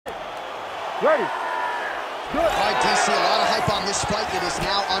Ready. Good. All right, DC, a lot of hype on this fight that is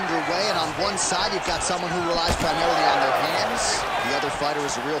now underway, and on one side, you've got someone who relies primarily on their hands. The other fighter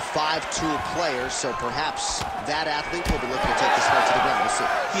is a real five-tool player, so perhaps that athlete will be looking to take this fight to the ground. We'll see.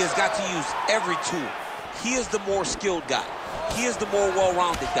 He has got to use every tool. He is the more skilled guy. He is the more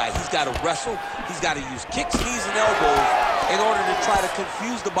well-rounded guy. He's got to wrestle. He's got to use kicks, knees, and elbows in order to try to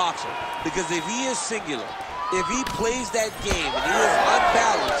confuse the boxer. Because if he is singular, if he plays that game and he is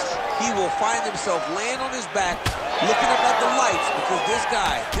unbalanced, he will find himself laying on his back, looking up at the lights, because this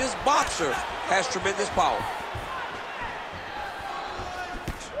guy, this boxer, has tremendous power.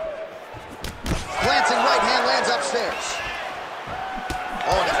 Glancing right hand lands upstairs.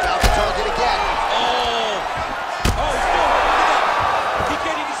 Oh, and he found the target again. Oh, he's still holding it up. He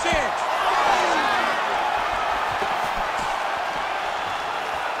can't even see it.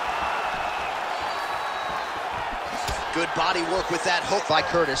 Good body work with that hook by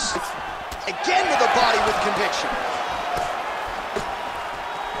Curtis. Again with a body with conviction.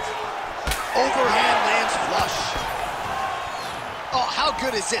 Overhand lands flush. Oh, how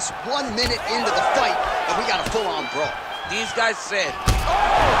good is this? 1 minute into the fight, and we got a full-on brawl. These guys said, oh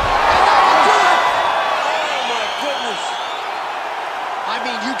my goodness. I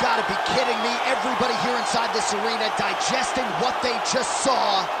mean, you gotta be kidding me. Everybody here inside this arena digesting what they just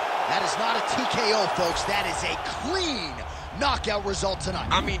saw. That is not a TKO, folks. That is a clean knockout result tonight.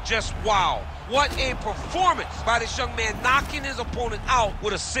 I mean, just wow. What a performance by this young man, knocking his opponent out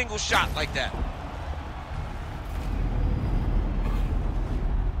with a single shot like that.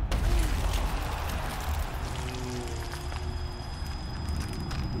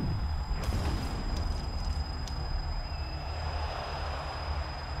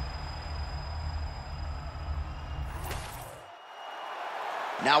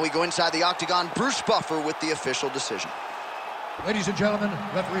 Now we go inside the octagon. Bruce Buffer with the official decision. Ladies and gentlemen,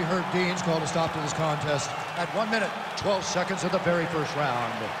 referee Herb Deans called a stop to this contest at 1 minute, 12 seconds of the very first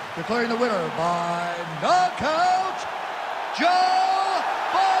round. Declaring the winner by knockout, John